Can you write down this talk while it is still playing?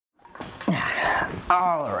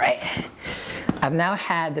All right, I've now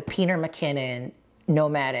had the Peter McKinnon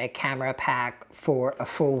NOMATIC camera pack for a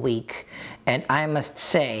full week, and I must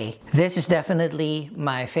say this is definitely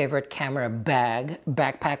my favorite camera bag,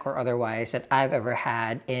 backpack or otherwise, that I've ever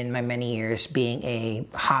had in my many years being a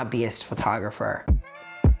hobbyist photographer.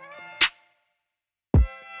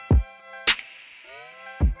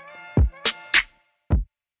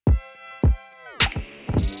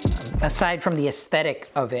 Aside from the aesthetic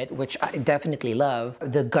of it, which I definitely love,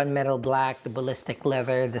 the gunmetal black, the ballistic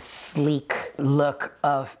leather, the sleek look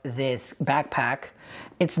of this backpack,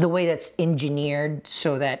 it's the way that's engineered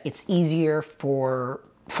so that it's easier for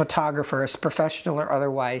photographers, professional or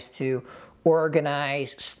otherwise, to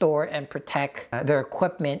organize, store, and protect their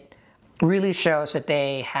equipment. Really shows that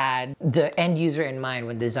they had the end user in mind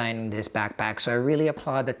when designing this backpack. So I really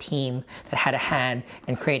applaud the team that had a hand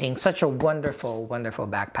in creating such a wonderful, wonderful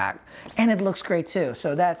backpack. And it looks great too.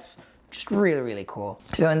 So that's just really, really cool.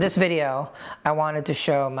 So in this video, I wanted to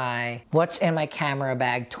show my What's in My Camera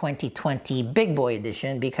Bag 2020 Big Boy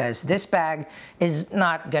Edition, because this bag is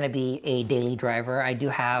not gonna be a daily driver. I do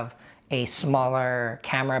have a smaller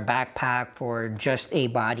camera backpack for just a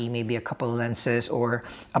body, maybe a couple of lenses, or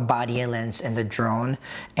a body and lens and the drone.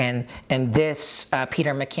 And this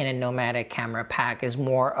Peter McKinnon NOMATIC camera pack is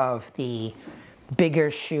more of the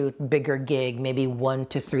bigger shoot, bigger gig, maybe 1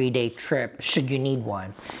 to 3 day trip should you need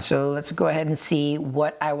one. So let's go ahead and see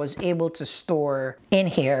what I was able to store in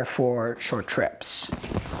here for short trips.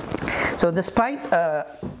 So despite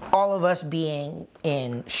all of us being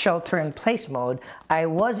in shelter-in-place mode, I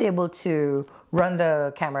was able to run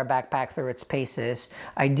the camera backpack through its paces.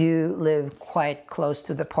 I do live quite close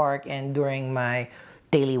to the park, and during my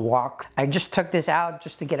daily walk, I just took this out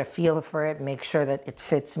just to get a feel for it, make sure that it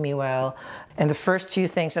fits me well. And the first two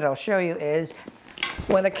things that I'll show you is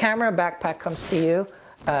when the camera backpack comes to you,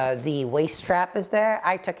 the waist strap is there.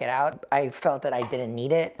 I took it out. I felt that I didn't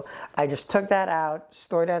need it. I just took that out,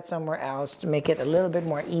 stored that somewhere else to make it a little bit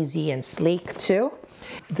more easy and sleek too.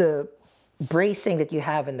 The bracing that you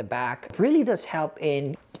have in the back really does help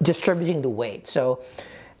in distributing the weight. So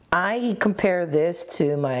I compare this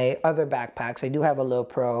to my other backpacks. I do have a low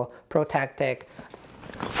pro Tactic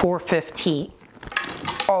 450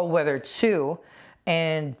 all-weather 2,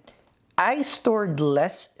 and I stored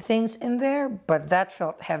less things in there, but that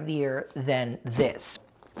felt heavier than this.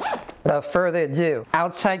 Without further ado,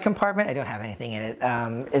 outside compartment, I don't have anything in it.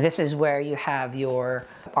 This is where you have your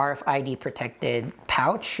RFID protected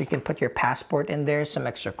pouch. You can put your passport in there, some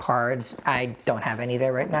extra cards. I don't have any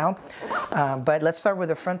there right now. But let's start with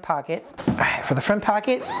the front pocket. All right, for the front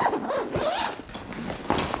pocket,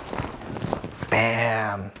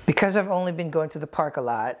 bam. Because I've only been going to the park a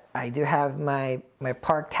lot, I do have my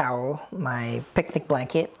park towel, my picnic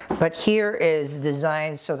blanket. But here is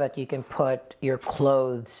designed so that you can put your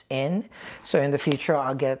clothes in. So in the future,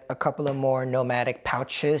 I'll get a couple of more NOMATIC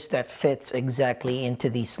pouches that fits exactly into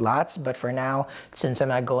these slots. But for now, since I'm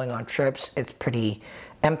not going on trips, it's pretty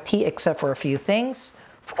empty except for a few things.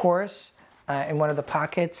 Of course, in one of the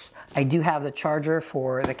pockets, I do have the charger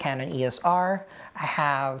for the Canon EOS R. I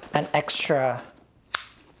have an extra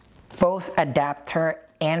both adapter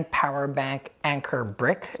and power bank anchor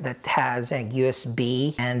brick that has a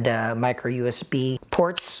USB and micro USB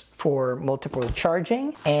ports for multiple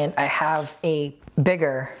charging. And I have a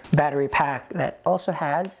bigger battery pack that also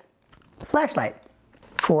has a flashlight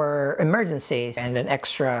for emergencies and an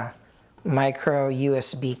extra micro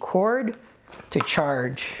USB cord to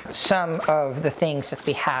charge some of the things that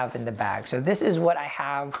we have in the bag. So this is what I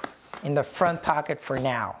have in the front pocket for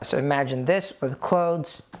now. So imagine this with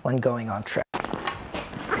clothes when going on trip.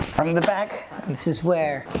 From the back, this is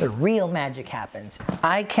where the real magic happens.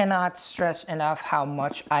 I cannot stress enough how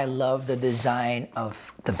much I love the design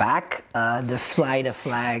of the back. The Fly the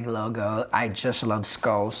Flag logo, I just love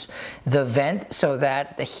skulls. The vent so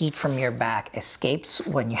that the heat from your back escapes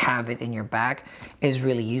when you have it in your back is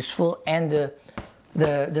really useful. And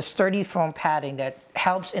the sturdy foam padding that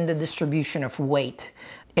helps in the distribution of weight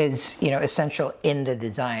is, you know, essential in the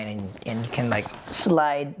design, and you can like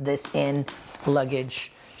slide this in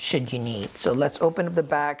luggage should you need. So let's open up the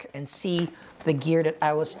back and see the gear that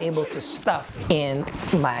I was able to stuff in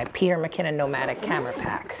my Peter McKinnon NOMATIC camera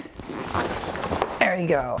pack. There you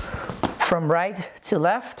go. From right to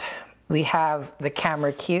left, we have the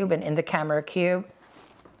camera cube, and in the camera cube,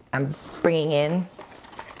 I'm bringing in,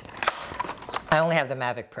 I only have the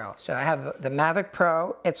Mavic Pro. So I have the Mavic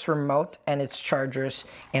Pro, its remote, and its chargers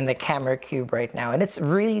in the camera cube right now. And it's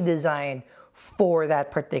really designed for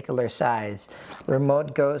that particular size. The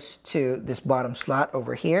remote goes to this bottom slot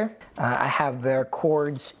over here. I have their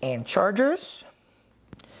cords and chargers.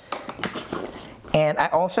 And I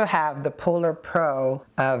also have the Polar Pro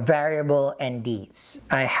variable NDs.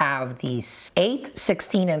 I have these 8,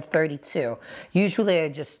 16, and 32. Usually I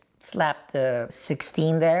just slap the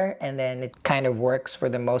 16 there and then it kind of works for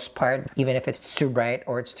the most part, even if it's too bright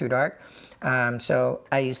or it's too dark. So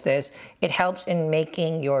I use this. It helps in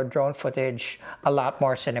making your drone footage a lot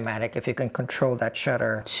more cinematic if you can control that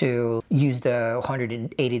shutter to use the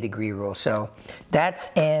 180-degree rule. So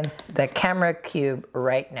that's in the camera cube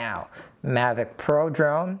right now. Mavic Pro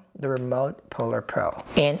drone, the remote Polar Pro.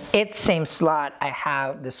 In its same slot, I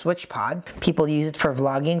have the switch pod. People use it for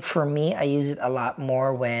vlogging. For me, I use it a lot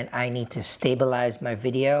more when I need to stabilize my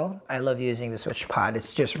video. I love using the switch pod.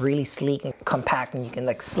 It's just really sleek and compact and you can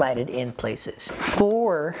like slide it in places.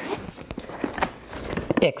 For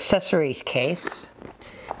accessories case,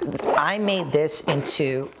 I made this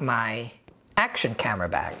into my action camera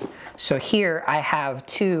bag. So here I have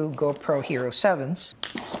 2 GoPro Hero 7s,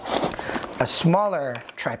 a smaller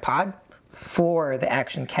tripod for the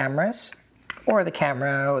action cameras or the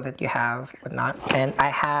camera that you have, whatnot. And I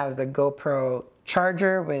have the GoPro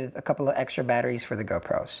charger with a couple of extra batteries for the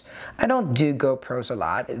GoPros. I don't do GoPros a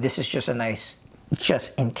lot. This is just a nice,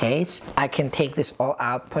 just in case. I can take this all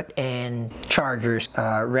out, put in chargers,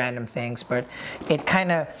 random things, but it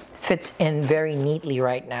kind of fits in very neatly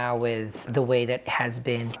right now with the way that has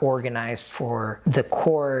been organized for the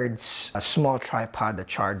cords, a small tripod, the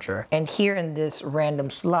charger. And here in this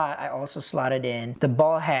random slot, I also slotted in the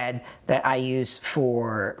ball head that I use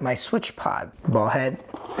for my switch pod. Ball head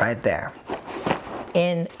right there.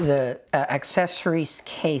 In the accessories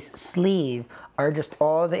case sleeve are just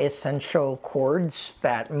all the essential cords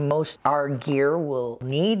that most our gear will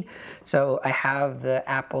need. So I have the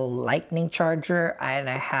Apple Lightning charger and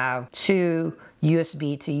I have 2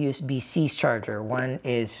 USB to USB-C charger. One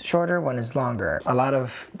is shorter, one is longer. A lot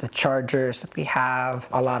of the chargers that we have,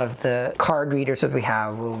 a lot of the card readers that we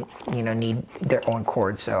have will, need their own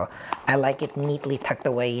cords. So I like it neatly tucked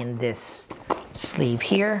away in this sleeve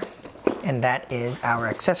here. And that is our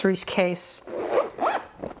accessories case,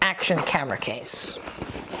 action camera case.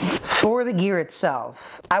 For the gear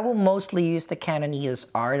itself, I will mostly use the Canon EOS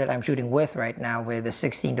R that I'm shooting with right now with the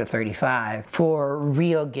 16 to 35. For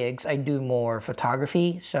real gigs, I do more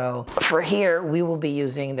photography. So for here, we will be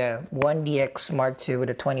using the 1DX Mark II with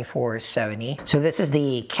a 2470. So this is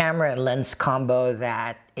the camera and lens combo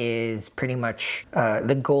that is pretty much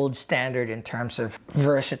the gold standard in terms of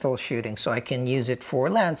versatile shooting. So I can use it for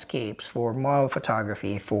landscapes, for model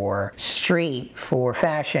photography, for street, for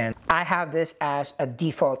fashion. I have this as a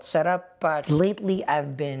default setup, but lately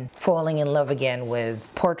I've been falling in love again with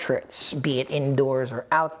portraits, be it indoors or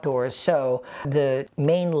outdoors. So the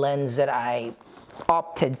main lens that I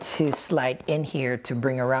opted to slide in here to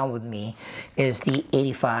bring around with me is the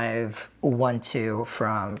 85-1.2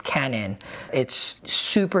 from Canon. It's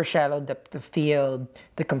super shallow depth of field.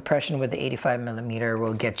 The compression with the 85mm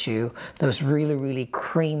will get you those really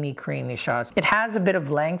creamy shots. It has a bit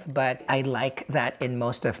of length, but I like that in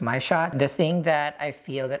most of my shots. The thing that I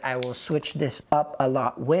feel that I will switch this up a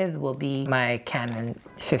lot with will be my Canon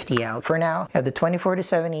 50L. For now, I have the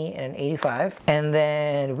 24-70 and an 85. And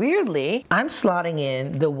then weirdly, I'm slotting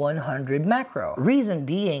in the 100 macro. Reason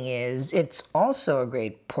being is it's also a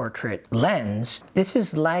great portrait lens. This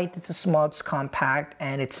is light, it's small, it's compact,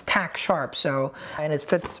 and it's tack sharp. And it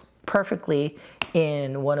fits perfectly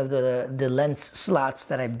in one of the lens slots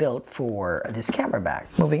that I built for this camera bag.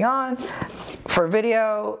 Moving on, for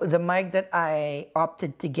video, the mic that I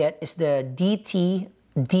opted to get is the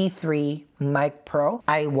D3 Mic Pro.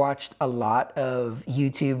 I watched a lot of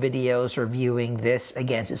YouTube videos reviewing this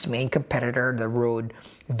against its main competitor, the Rode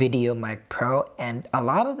Video Mic Pro, and a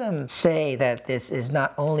lot of them say that this is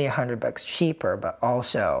not only $100 cheaper, but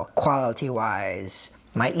also quality-wise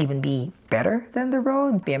might even be better than the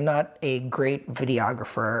Rode. I'm not a great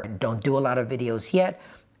videographer, don't do a lot of videos yet,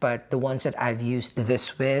 but the ones that I've used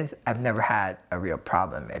this with, I've never had a real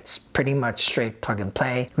problem. It's pretty much straight plug and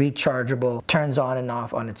play, rechargeable, turns on and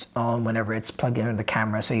off on its own whenever it's plugged into the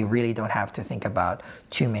camera, so you really don't have to think about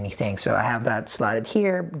too many things. So I have that slotted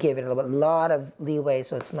here, gave it a lot of leeway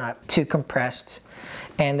so it's not too compressed.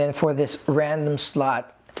 And then for this random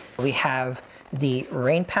slot, we have the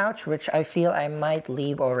rain pouch, which I feel I might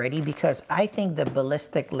leave already because I think the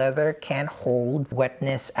ballistic leather can hold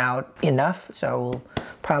wetness out enough, so we'll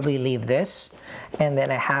probably leave this. And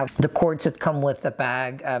then I have the cords that come with the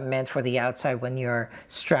bag, meant for the outside when you're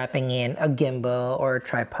strapping in a gimbal or a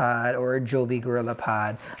tripod or a Joby Gorilla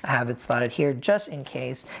Pod. I have it slotted here just in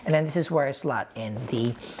case. And then this is where I slot in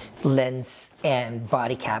the lens and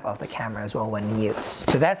body cap of the camera as well when in use.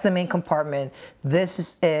 So that's the main compartment.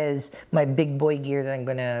 This is my big boy gear that I'm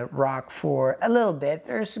gonna rock for a little bit.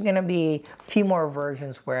 There's gonna be a few more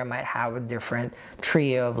versions where I might have a different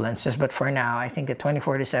trio of lenses, but for now, I think the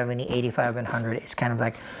 24-70, 85, and 100 is kind of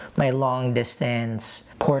like my long distance,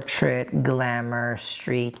 portrait, glamour,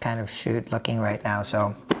 street kind of shoot looking right now.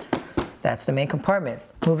 So that's the main compartment.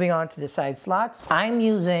 Moving on to the side slots, I'm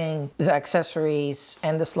using the accessories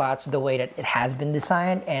and the slots the way that it has been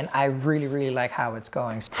designed, and I really like how it's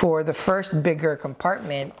going. For the first bigger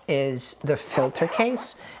compartment is the filter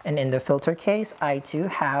case, and in the filter case, I too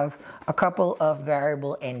have a couple of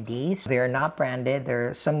variable NDs. They're not branded,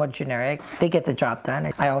 they're somewhat generic. They get the job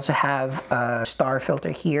done. I also have a star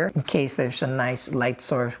filter here in case there's a nice light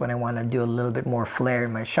source when I want to do a little bit more flare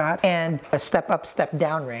in my shot, and a step up, step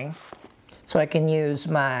down ring, so I can use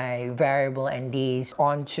my variable NDs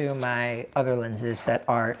onto my other lenses that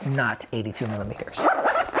are not 82 millimeters.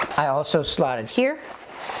 I also slotted here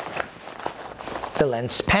the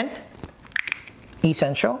lens pen,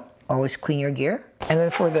 essential, always clean your gear. And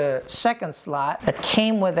then for the second slot that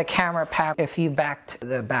came with the camera pack, if you backed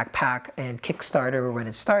the backpack and Kickstarter when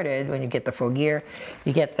it started, when you get the full gear,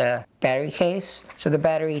 you get the battery case. So the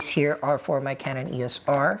batteries here are for my Canon EOS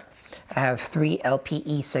R. I have 3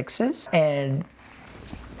 LPE6s, and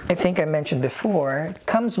I think I mentioned before, it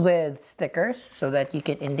comes with stickers so that you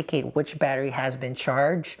can indicate which battery has been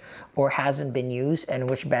charged or hasn't been used, and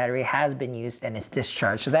which battery has been used and is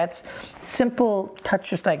discharged. So that's simple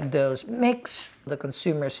touches like those makes the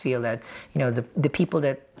consumers feel that, you know, the people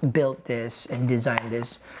that built this and designed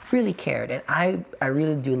this really cared. And I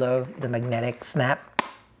really do love the magnetic snap.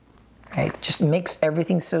 Right? It just makes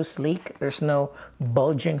everything so sleek. There's no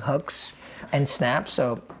bulging hooks and snaps,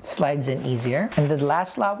 so it slides in easier. And the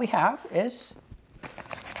last slot we have is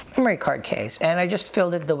memory card case, and I just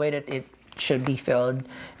filled it the way that it should be filled.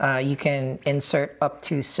 You can insert up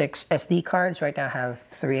to 6 SD cards. Right now I have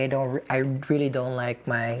 3. I really don't like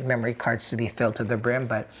my memory cards to be filled to the brim,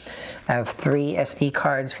 but I have 3 SD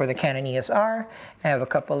cards for the Canon EOS R. I have a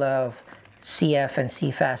couple of CF and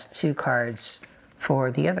CFast 2 cards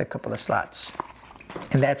for the other couple of slots.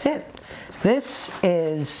 And that's it. This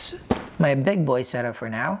is my big boy setup for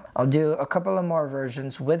now. I'll do a couple of more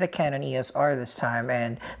versions with the Canon EOS R this time,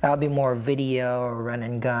 and that'll be more video or run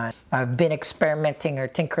and gun. I've been experimenting or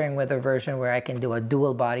tinkering with a version where I can do a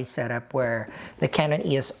dual body setup where the Canon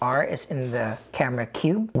EOS R is in the camera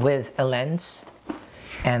cube with a lens,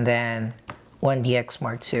 and then 1DX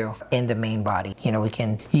Mark II in the main body. You know, we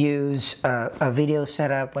can use a video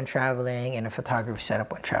setup when traveling and a photography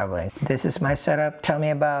setup when traveling. This is my setup. Tell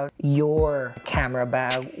me about your camera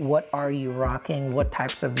bag. What are you rocking? What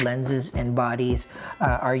types of lenses and bodies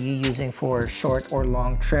are you using for short or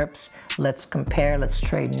long trips? Let's compare, let's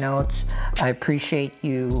trade notes. I appreciate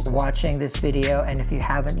you watching this video, and if you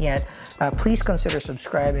haven't yet, please consider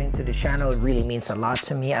subscribing to the channel. It really means a lot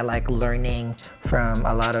to me. I like learning from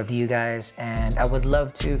a lot of you guys, and I would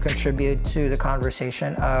love to contribute to the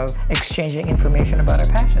conversation of exchanging information about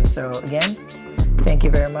our passion. So again, thank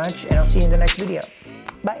you very much, and I'll see you in the next video.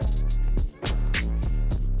 Bye.